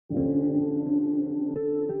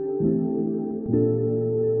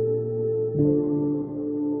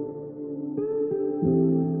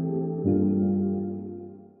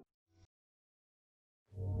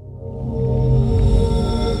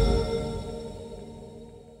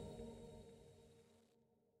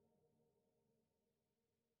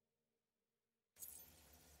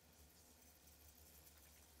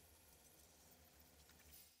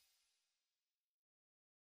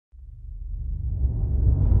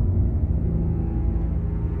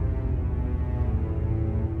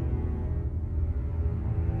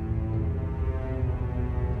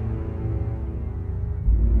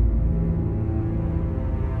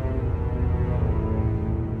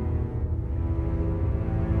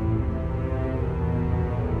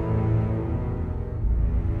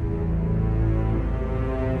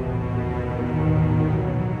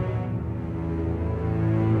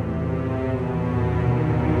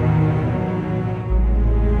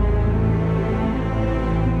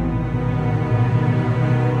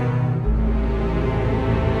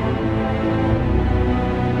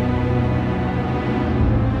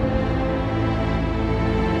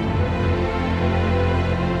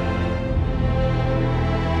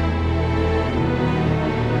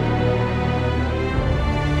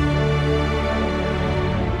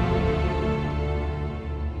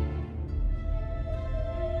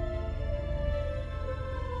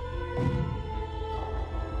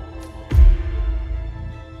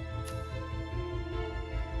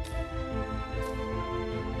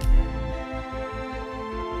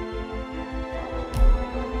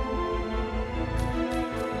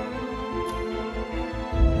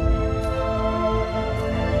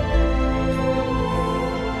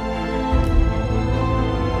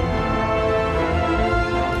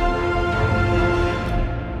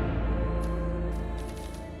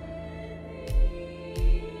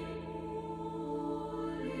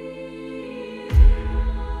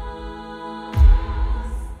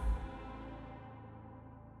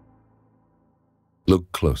Look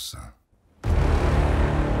closer.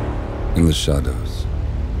 In the shadows,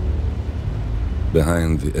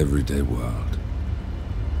 behind the everyday world,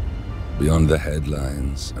 beyond the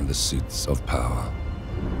headlines and the seats of power,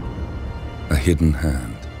 a hidden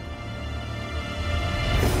hand.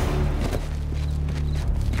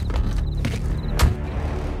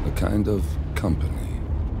 A kind of company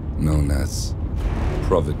known as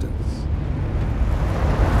Providence.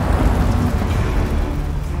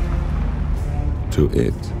 To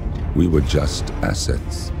it, we were just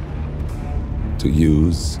assets to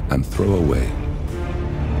use and throw away,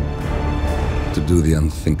 to do the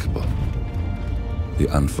unthinkable, the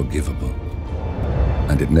unforgivable,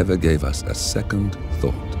 and it never gave us a second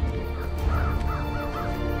thought.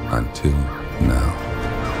 Until now.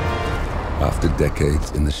 After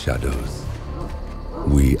decades in the shadows,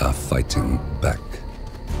 we are fighting back.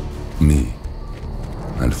 Me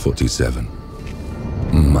and 47.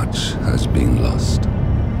 Much has been lost,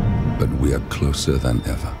 but we are closer than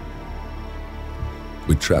ever.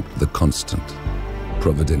 We trapped the Constant,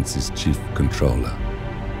 Providence's chief controller,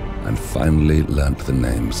 and finally learnt the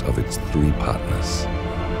names of its 3 partners.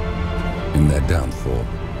 In their downfall,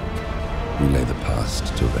 we lay the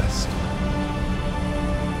past to rest.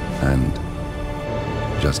 And,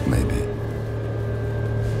 just maybe,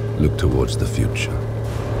 look towards the future.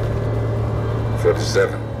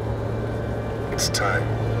 47. It's time.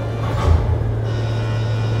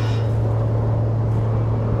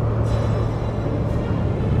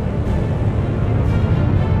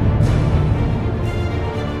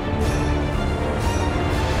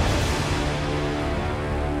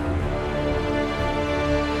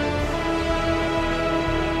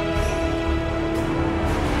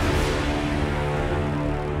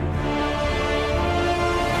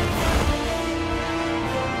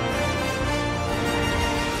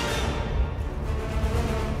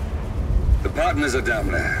 Partners are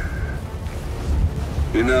down there.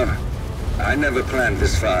 You know, I never planned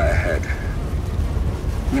this far ahead.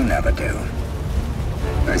 You never do.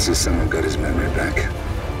 I see someone got his memory back.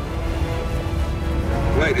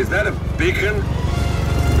 Wait, is that a beacon?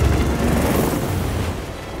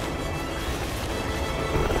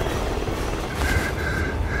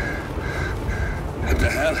 What the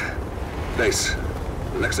hell? Base.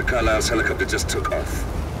 Alexa Carlisle's helicopter just took off.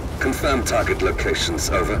 Confirm target locations,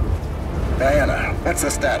 over. Diana, what's the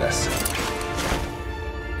status?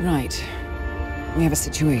 Right. We have a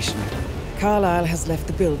situation. Carlisle has left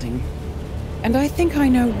the building. And I think I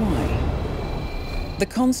know why. The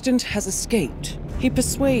Constant has escaped. He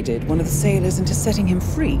persuaded one of the sailors into setting him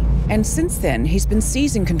free. And since then, he's been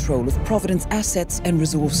seizing control of Providence assets and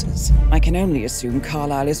resources. I can only assume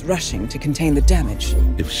Carlisle is rushing to contain the damage.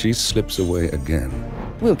 If she slips away again...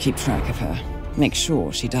 We'll keep track of her. Make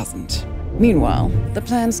sure she doesn't. Meanwhile, the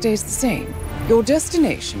plan stays the same. Your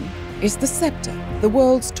destination is the Scepter, the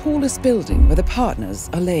world's tallest building where the partners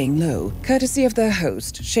are laying low, courtesy of their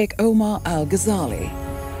host, Sheikh Omar Al-Ghazali.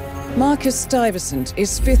 Marcus Stuyvesant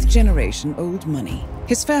is 5th-generation old money.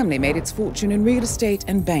 His family made its fortune in real estate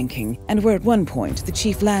and banking, and were at one point the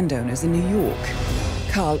chief landowners in New York.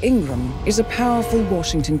 Carl Ingram is a powerful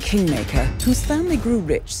Washington kingmaker whose family grew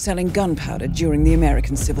rich selling gunpowder during the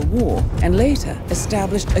American Civil War, and later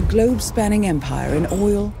established a globe-spanning empire in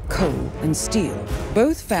oil, coal, and steel.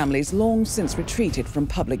 Both families long since retreated from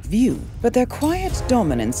public view, but their quiet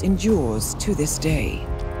dominance endures to this day.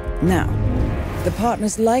 Now, the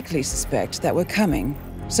partners likely suspect that we're coming,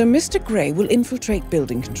 so Mr. Gray will infiltrate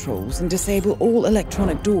building controls and disable all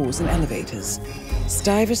electronic doors and elevators.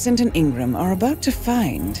 Stuyvesant and Ingram are about to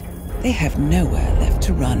find they have nowhere left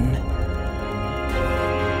to run.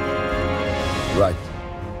 Right.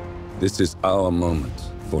 This is our moment,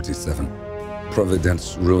 47.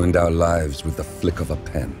 Providence ruined our lives with the flick of a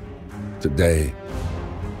pen. Today,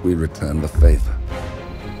 we return the favor.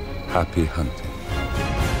 Happy hunting.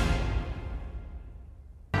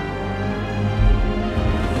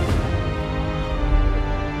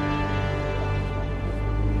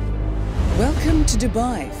 Welcome to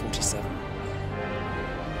Dubai, 47.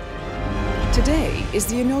 Today is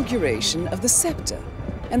the inauguration of the Scepter,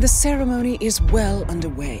 and the ceremony is well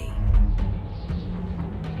underway.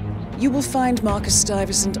 You will find Marcus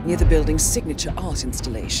Stuyvesant near the building's signature art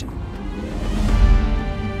installation,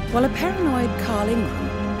 while a paranoid Carl Ingram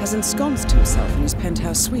has ensconced himself in his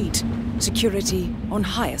penthouse suite, security on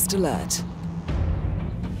highest alert.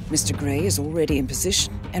 Mr. Gray is already in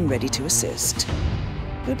position and ready to assist.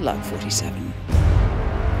 Good luck, 47.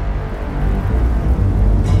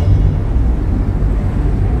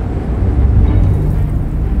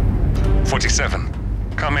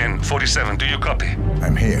 Come in. 47, do you copy?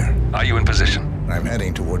 I'm here. Are you in position? I'm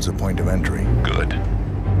heading towards the point of entry. Good.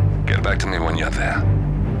 Get back to me when you're there.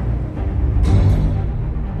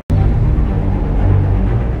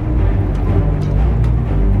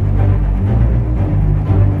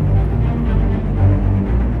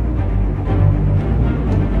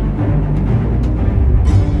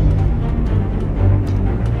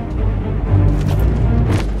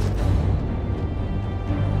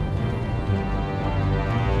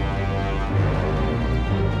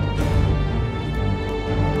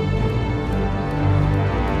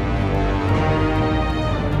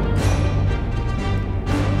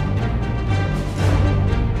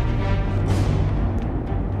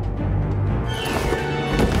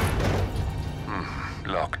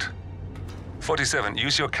 Locked. 47,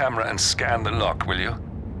 use your camera and scan the lock, will you?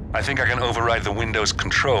 I think I can override the Windows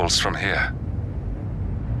controls from here.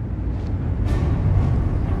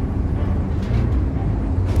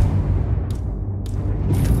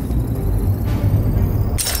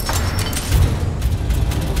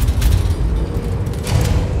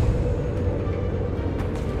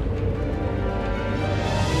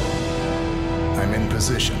 I'm in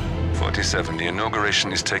position. 47, the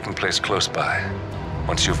inauguration is taking place close by.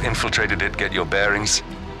 Once you've infiltrated it, get your bearings.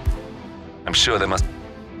 I'm sure there must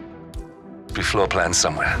be floor plans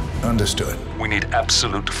somewhere. Understood. We need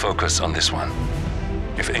absolute focus on this one.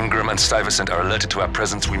 If Ingram and Stuyvesant are alerted to our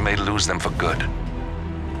presence, we may lose them for good.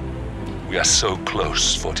 We are so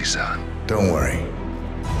close, 47. Don't worry.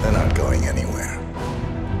 They're not going anywhere.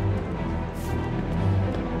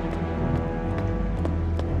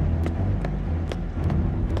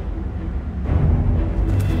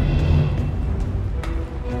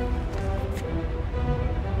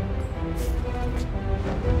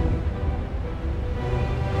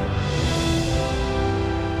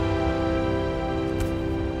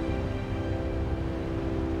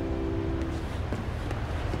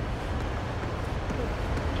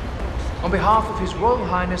 On behalf of His Royal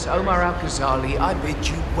Highness Omar Al-Ghazali, I bid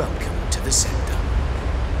you welcome to the center.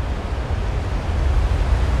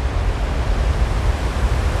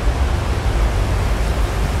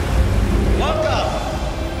 Welcome!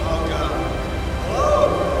 Hello!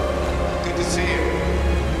 Good to see you.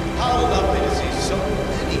 How lovely to see so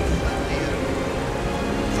many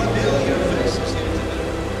familiar faces here today.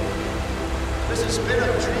 This has been a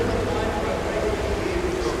dream of mine for a great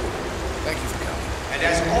deal. Thank you for coming. And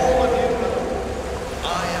as all of you know, I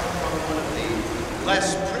am from one of the less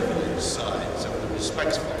privileged sides of the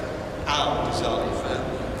respectable Al-Ghazali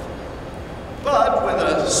family. But with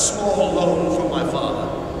a small loan from my father,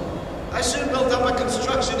 I soon built up a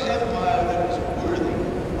construction empire that was worthy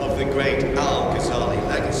of the great Al-Ghazali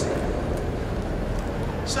legacy.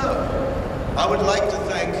 So, I would like to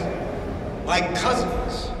thank my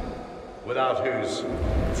cousins, without whose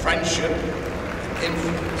friendship and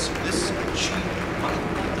influence this achievement might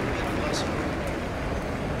not have been possible.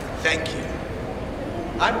 Thank you.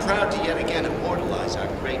 I'm proud to yet again immortalize our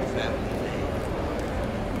great family name.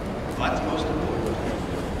 But most importantly,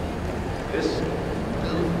 this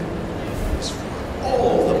building is for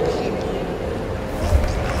all the people of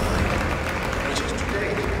Dubai, which is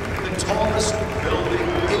today the tallest building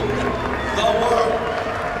in the world.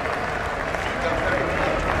 I'm very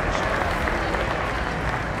proud to share.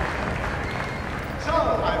 So,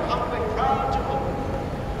 I'm humbly proud to open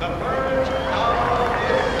the Burj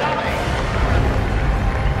Al-Ghazali.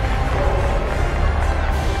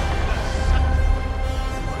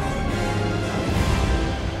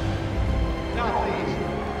 Now, please,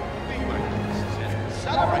 be my guests and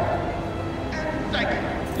celebrate. And thank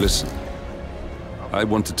you. Listen, I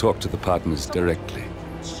want to talk to the partners directly.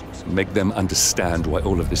 Make them understand why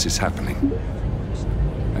all of this is happening.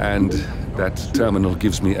 And that terminal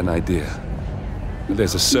gives me an idea.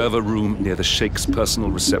 There's a server room near the Sheikh's personal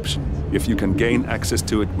reception. If you can gain access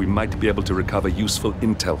to it, we might be able to recover useful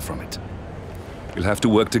intel from it. We'll have to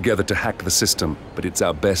work together to hack the system, but it's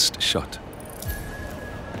our best shot.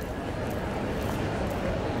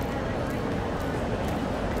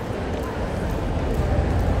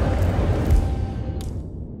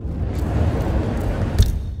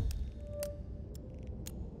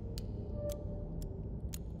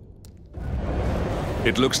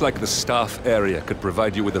 It looks like the staff area could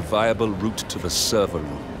provide you with a viable route to the server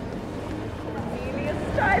room.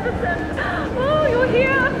 Stuyvesant! Oh, you're here!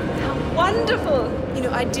 How wonderful! You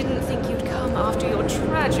know, I didn't think you'd come after your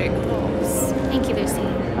tragic loss. Thank you, Lucy.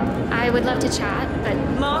 I would love to chat, but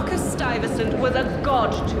Marcus Stuyvesant was a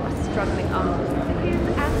god to us struggling artists. His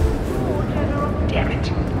and general. Damn it.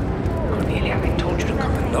 Cornelia, I told you to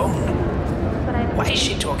come alone. but I... Why is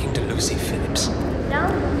she talking to Lucy Phillips? No.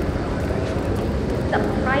 It's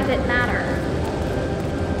a private matter.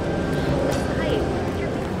 Besides,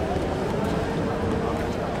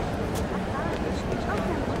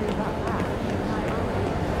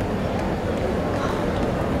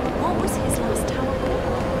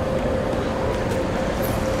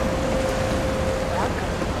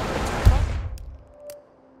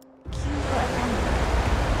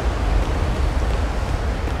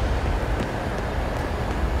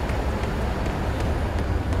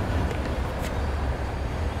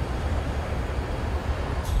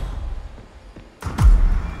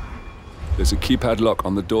 There's a keypad lock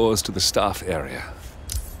on the doors to the staff area.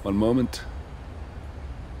 One moment.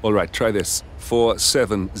 All right, try this.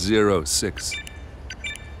 4706.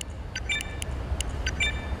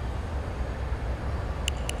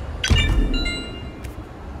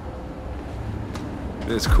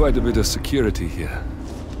 There's quite a bit of security here.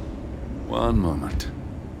 One moment.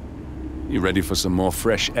 You ready for some more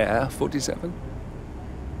fresh air, 47?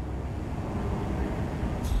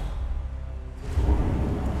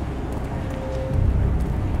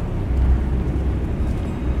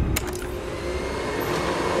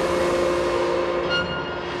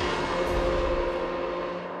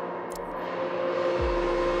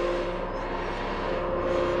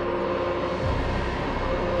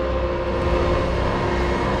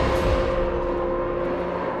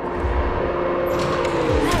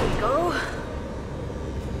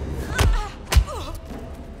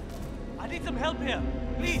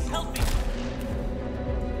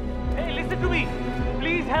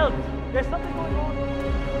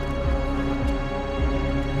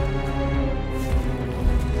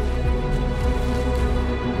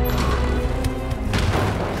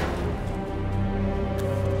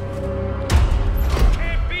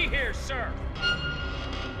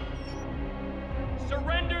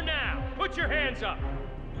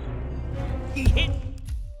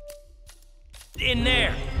 In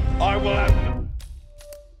there! I will have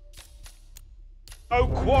no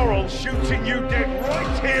quarrel shooting you dead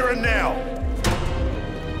right here and now!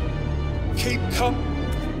 Keep calm.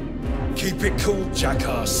 Keep it cool,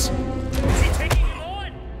 jackass. Is he taking him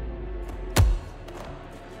on?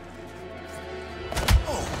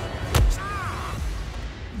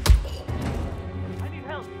 I need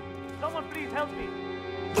help. Someone please help me.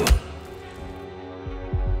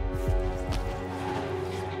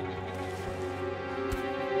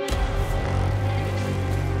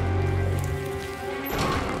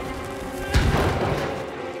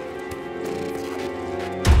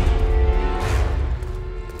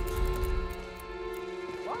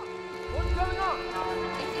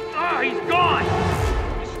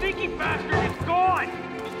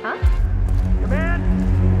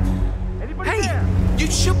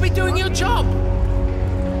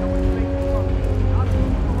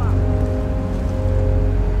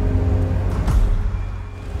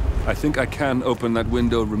 I think I can open that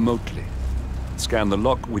window remotely. Scan the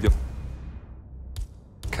lock with your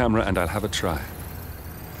camera and I'll have a try.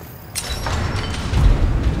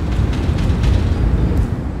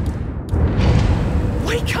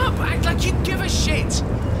 Wake up! Act like you give a shit!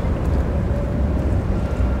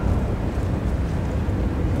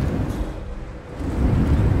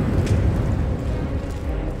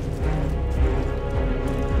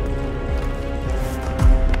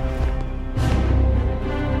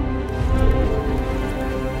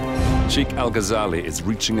 Sheikh Al-Ghazali is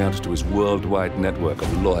reaching out to his worldwide network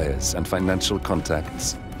of lawyers and financial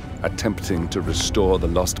contacts, attempting to restore the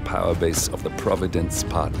lost power base of the Providence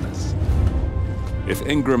partners. If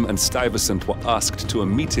Ingram and Stuyvesant were asked to a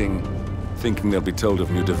meeting, thinking they'll be told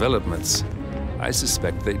of new developments, I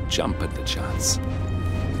suspect they'd jump at the chance.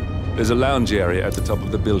 There's a lounge area at the top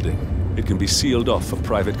of the building. It can be sealed off for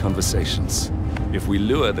private conversations. If we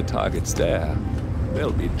lure the targets there,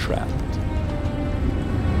 they'll be trapped.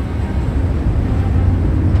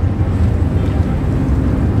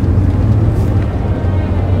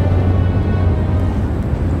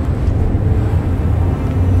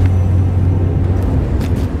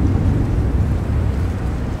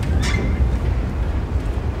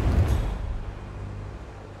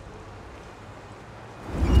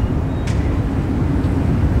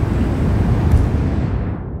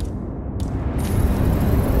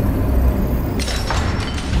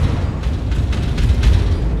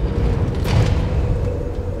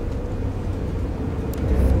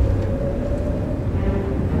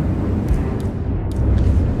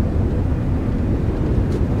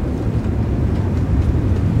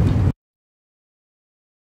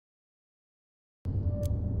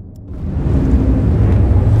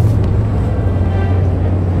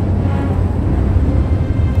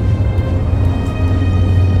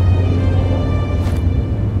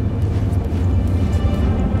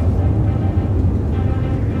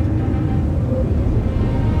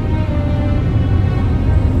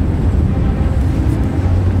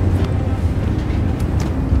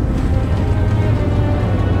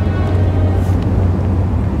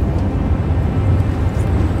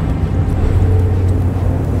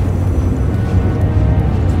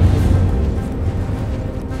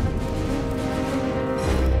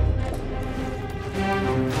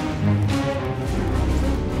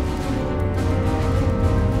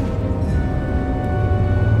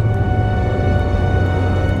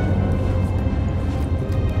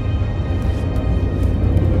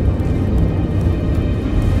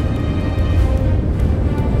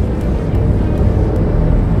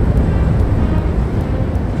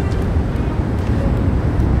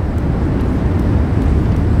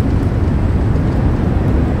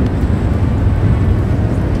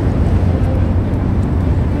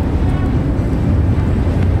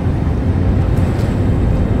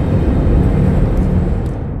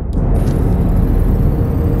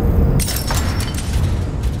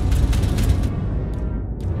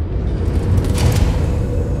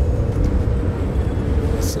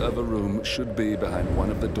 server room should be behind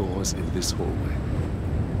one of the doors in this hallway.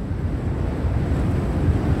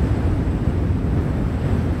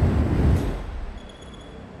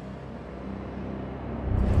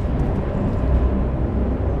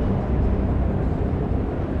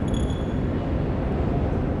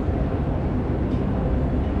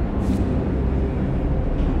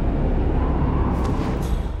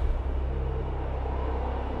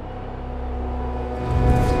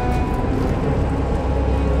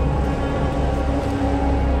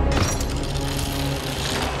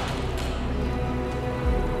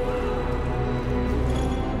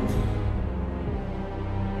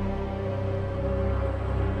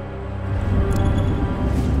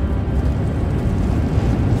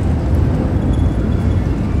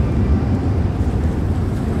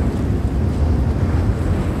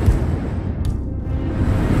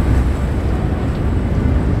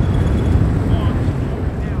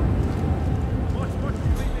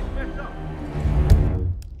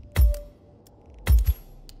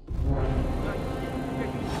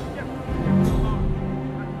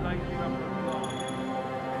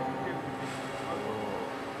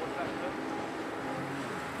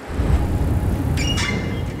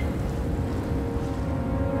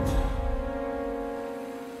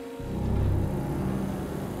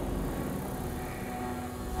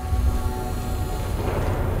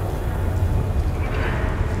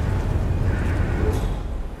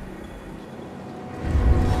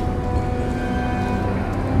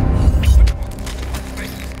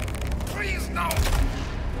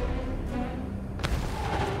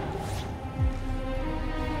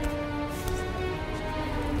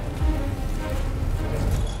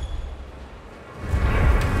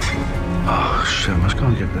 I must go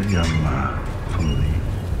and get the from the...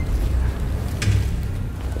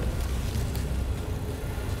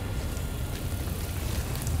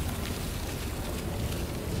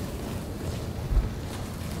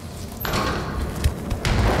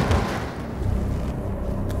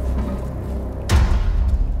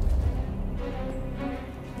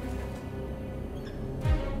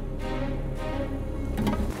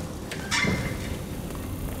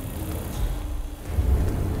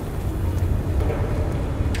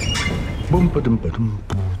 Boom, ba-dum, ba-dum.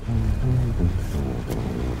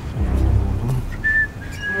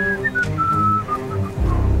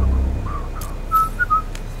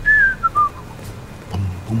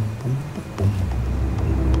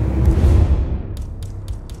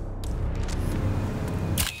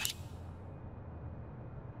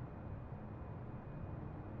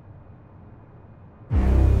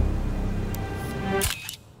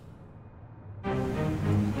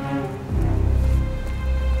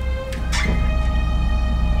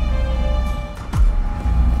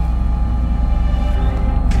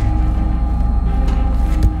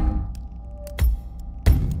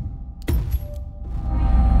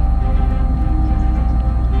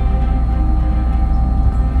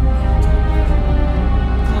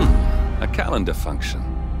 Calendar function.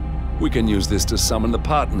 We can use this to summon the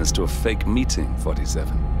partners to a fake meeting,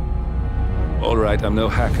 47. All right, I'm no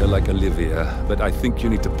hacker like Olivia, but I think you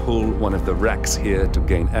need to pull one of the racks here to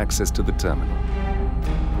gain access to the terminal.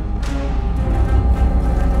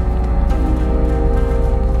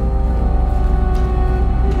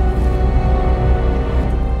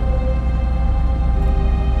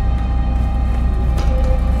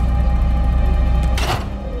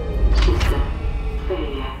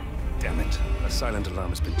 Silent alarm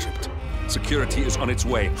has been tripped. Security is on its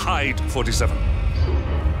way. Hide, 47.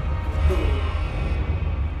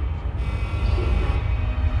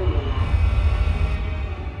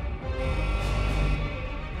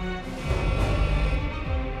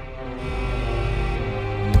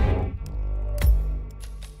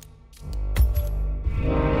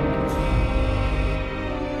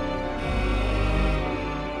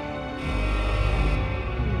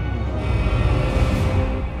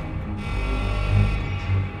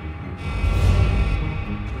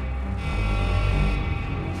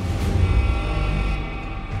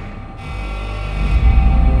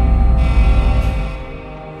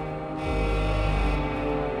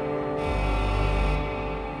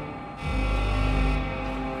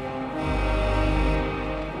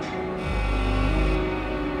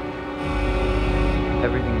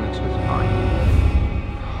 Everything looks fine.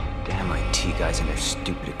 Damn IT guys and their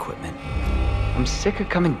stupid equipment. I'm sick of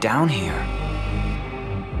coming down here.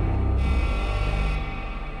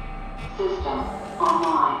 System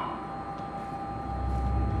online.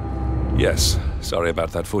 Yes, sorry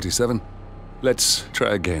about that, 47. Let's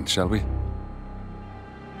try again, shall we?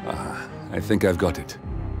 I think I've got it.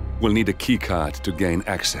 We'll need a keycard to gain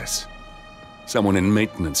access. Someone in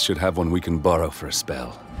maintenance should have one we can borrow for a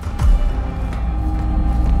spell.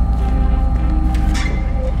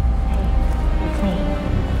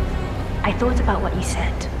 I thought about what you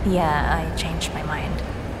said. Yeah, I changed my mind.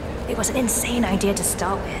 It was an insane idea to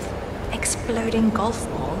start with. Exploding golf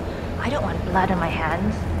ball. I don't want blood on my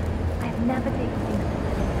hands. I've never taken things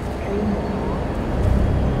clean before.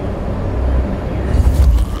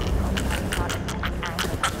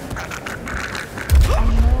 I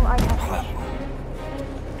know I have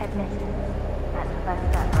questions. Admit it. That's the first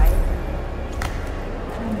step, right?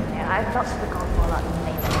 Yeah, I've lost the golf ball out in the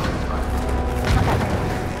main as well. Not that many.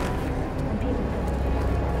 And people think it's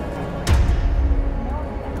no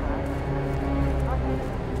one's ever asked.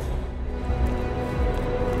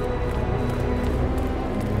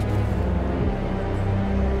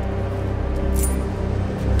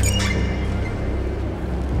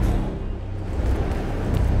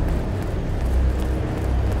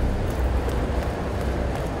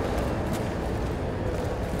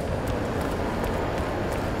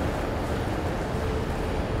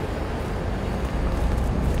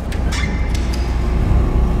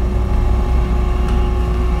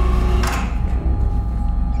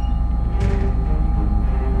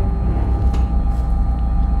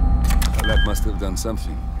 Must have done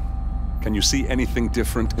something. Can you see anything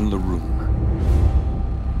different in the room?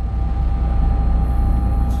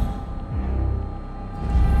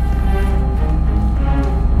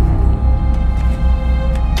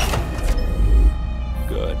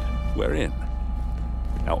 Good. We're in.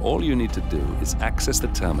 Now all you need to do is access the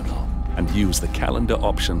terminal and use the calendar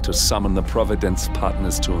option to summon the Providence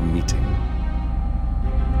partners to a meeting.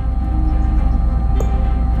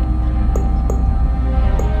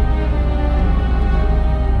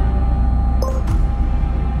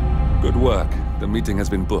 Good work. The meeting has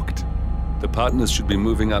been booked. The partners should be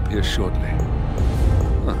moving up here shortly.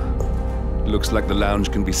 Huh. Looks like the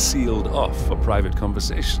lounge can be sealed off for private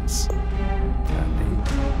conversations. Handy.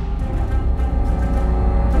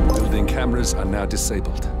 Building cameras are now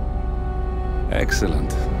disabled.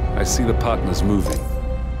 Excellent. I see the partners moving.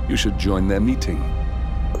 You should join their meeting.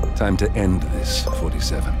 Time to end this,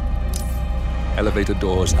 47. Elevator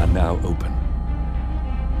doors are now open.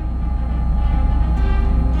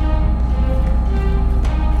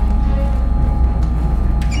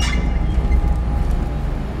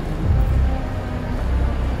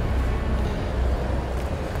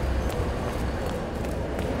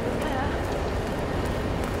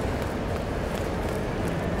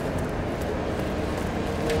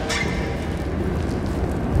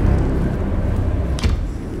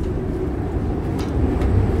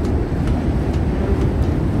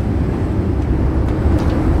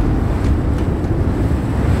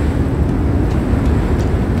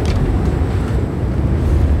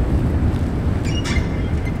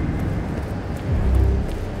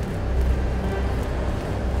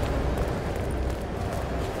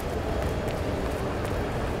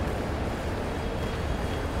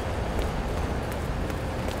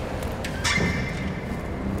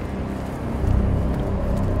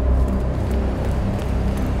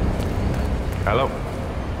 Hello?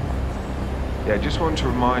 Yeah, just wanted to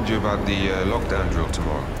remind you about the lockdown drill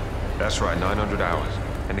tomorrow. That's right, 900 hours.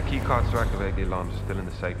 And the keycards to activate the alarms are still in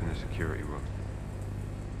the safe in the security room.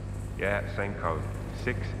 Yeah, same code.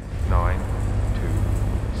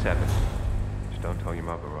 6927. Just don't tell your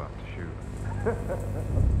mother or I'll have to shoot her.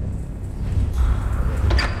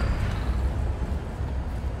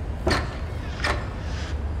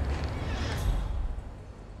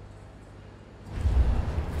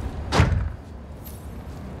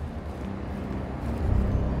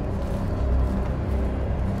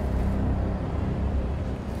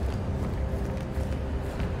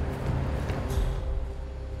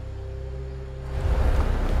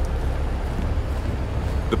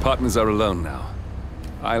 The partners are alone now.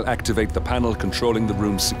 I'll activate the panel controlling the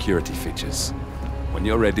room's security features. When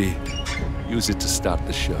you're ready, use it to start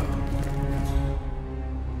the show.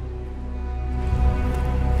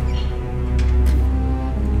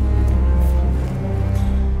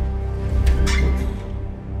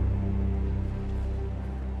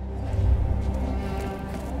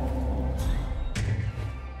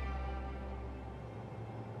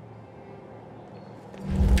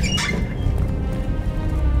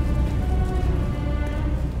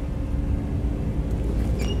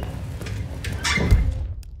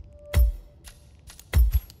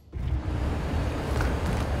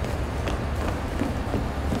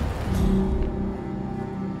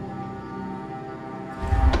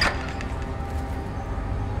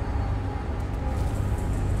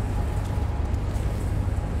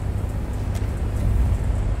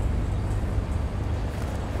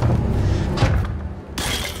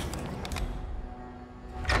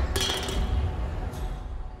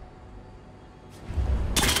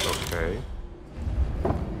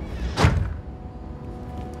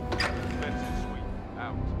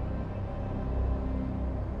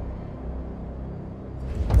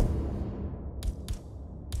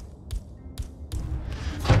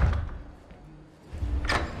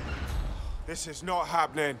 This is not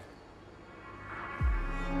happening.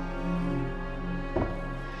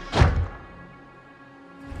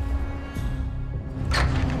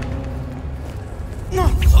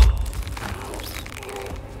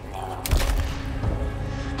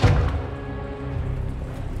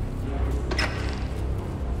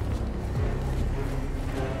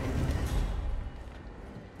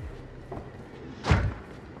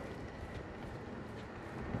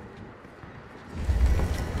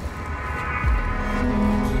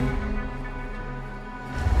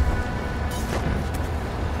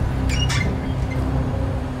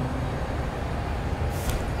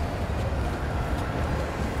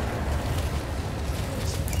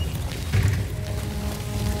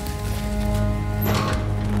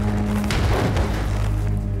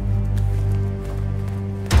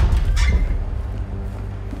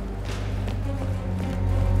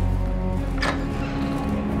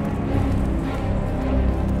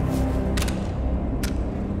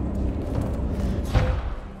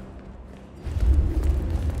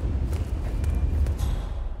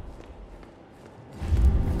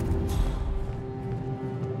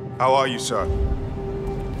 How are you, sir?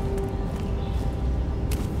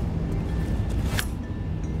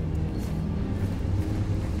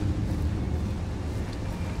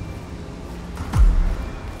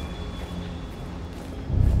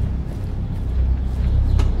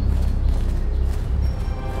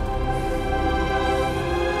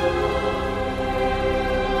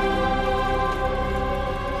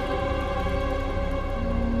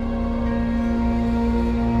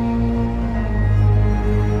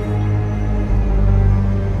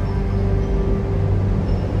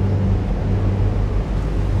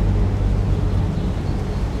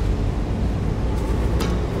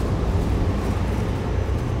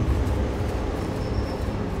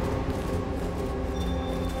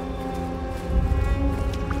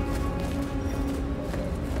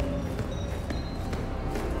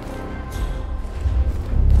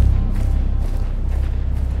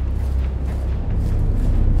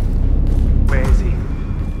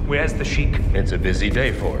 Where's the Sheik? It's a busy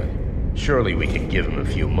day for him. Surely we can give him a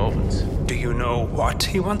few moments. Do you know what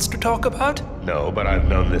he wants to talk about? No, but I've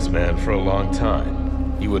known this man for a long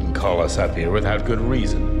time. He wouldn't call us up here without good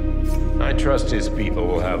reason. I trust his people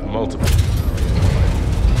will have multiple...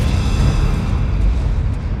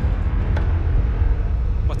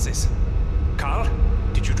 What's this? Carl?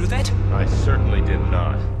 Did you do that? I certainly did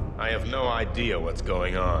not. I have no idea what's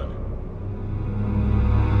going on.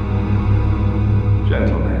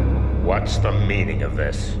 Gentlemen, what's the meaning of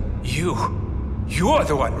this? You're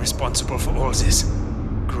the one responsible for all this.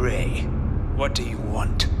 Gray, what do you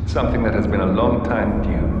want? Something that has been a long time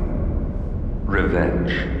due.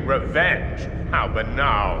 Revenge. Revenge? How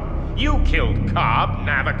banal. You killed Cobb,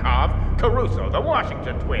 Navikov, Caruso, the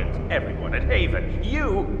Washington twins, everyone at Haven.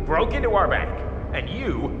 You broke into our bank, and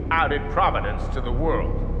you outed Providence to the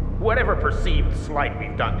world. Whatever perceived slight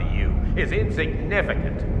we've done to you is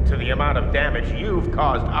insignificant to the amount of damage you've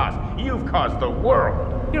caused us. You've caused the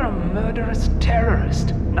world. You're a murderous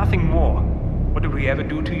terrorist, nothing more. What did we ever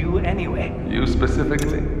do to you anyway? You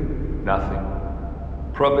specifically? Nothing.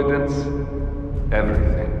 Providence?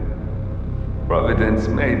 Everything. Providence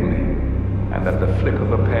made me, and at the flick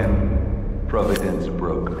of a pen, Providence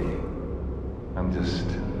broke me. I'm just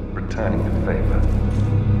returning the favor.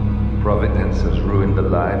 Providence has ruined the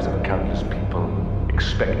lives of countless people,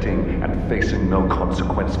 expecting and facing no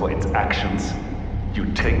consequence for its actions.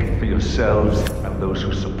 You take it for yourselves and those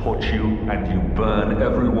who support you, and you burn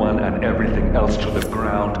everyone and everything else to the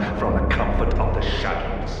ground from the comfort of the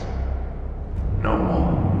shadows. No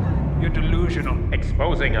more. You're delusional.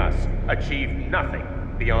 Exposing us achieved nothing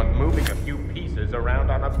beyond moving a few pieces around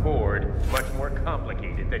on a board much more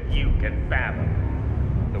complicated than you can fathom.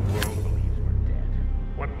 The world believes we're dead.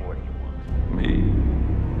 What more do you want? Me?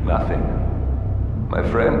 Nothing. My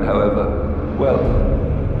friend, however, well,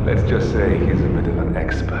 let's just say he's a bit of an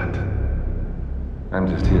expert. I'm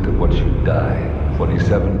just here to watch you die.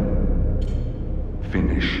 47.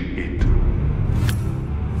 Finish it.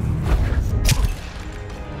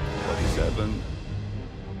 47.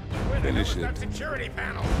 Finish it. Security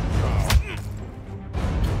panel.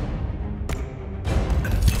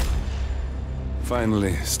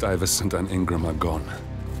 Finally, Stuyvesant and Ingram are gone.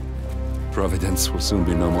 Providence will soon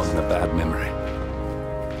be no more than a bad memory.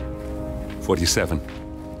 47.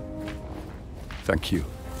 Thank you.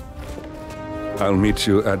 I'll meet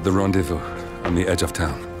you at the rendezvous on the edge of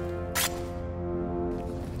town.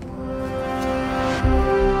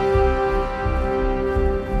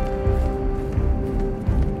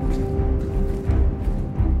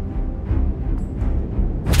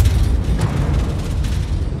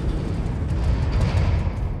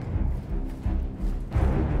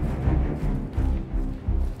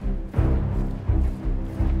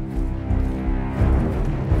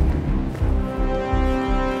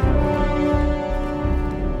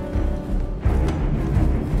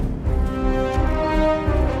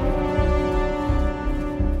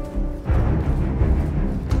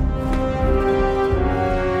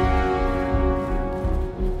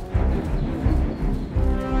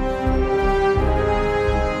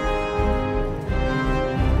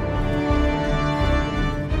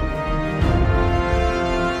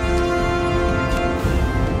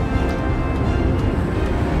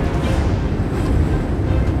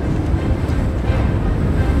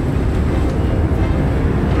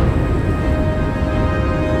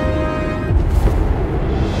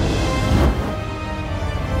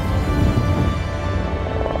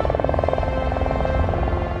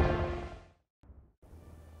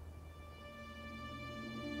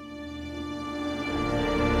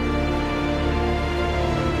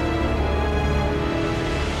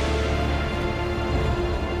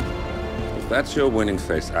 that's your winning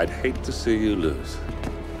face. I'd hate to see you lose.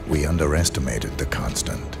 We underestimated the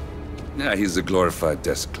Constant. Yeah, he's a glorified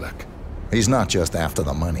desk clerk. He's not just after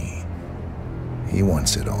the money. He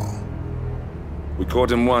wants it all. We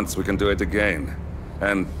caught him once, we can do it again.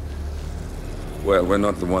 And, well, we're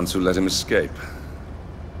not the ones who let him escape.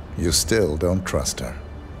 You still don't trust her.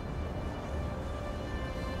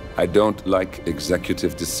 I don't like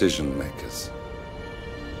executive decision makers.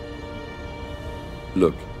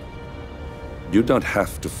 Look, you don't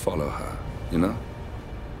have to follow her, you know?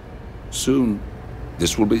 Soon,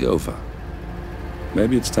 this will be over.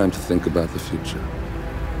 Maybe it's time to think about the future.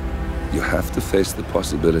 You have to face the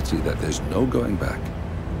possibility that there's no going back.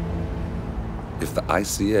 If the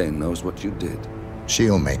ICA knows what you did,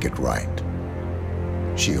 she'll make it right.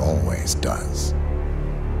 She always does.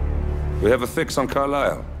 We have a fix on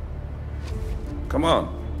Carlisle. Come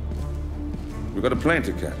on. We've got a plane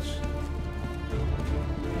to catch.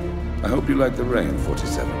 I hope you like the rain,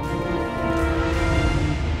 47.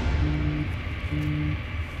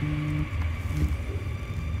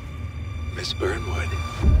 Miss Burnwood.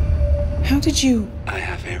 How did you... I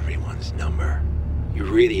have everyone's number. You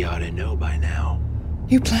really ought to know by now.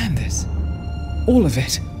 You planned this? All of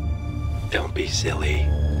it? Don't be silly.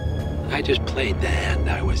 I just played the hand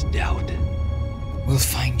I was dealt. We'll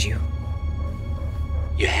find you.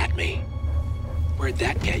 You had me. Where'd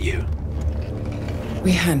that get you?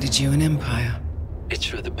 We handed you an empire. It's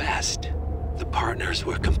for the best. The partners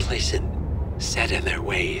were complacent, set in their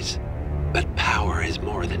ways. But power is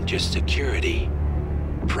more than just security.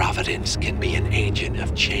 Providence can be an agent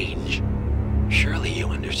of change. Surely you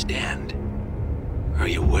understand. Or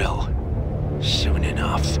you will. Soon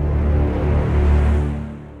enough.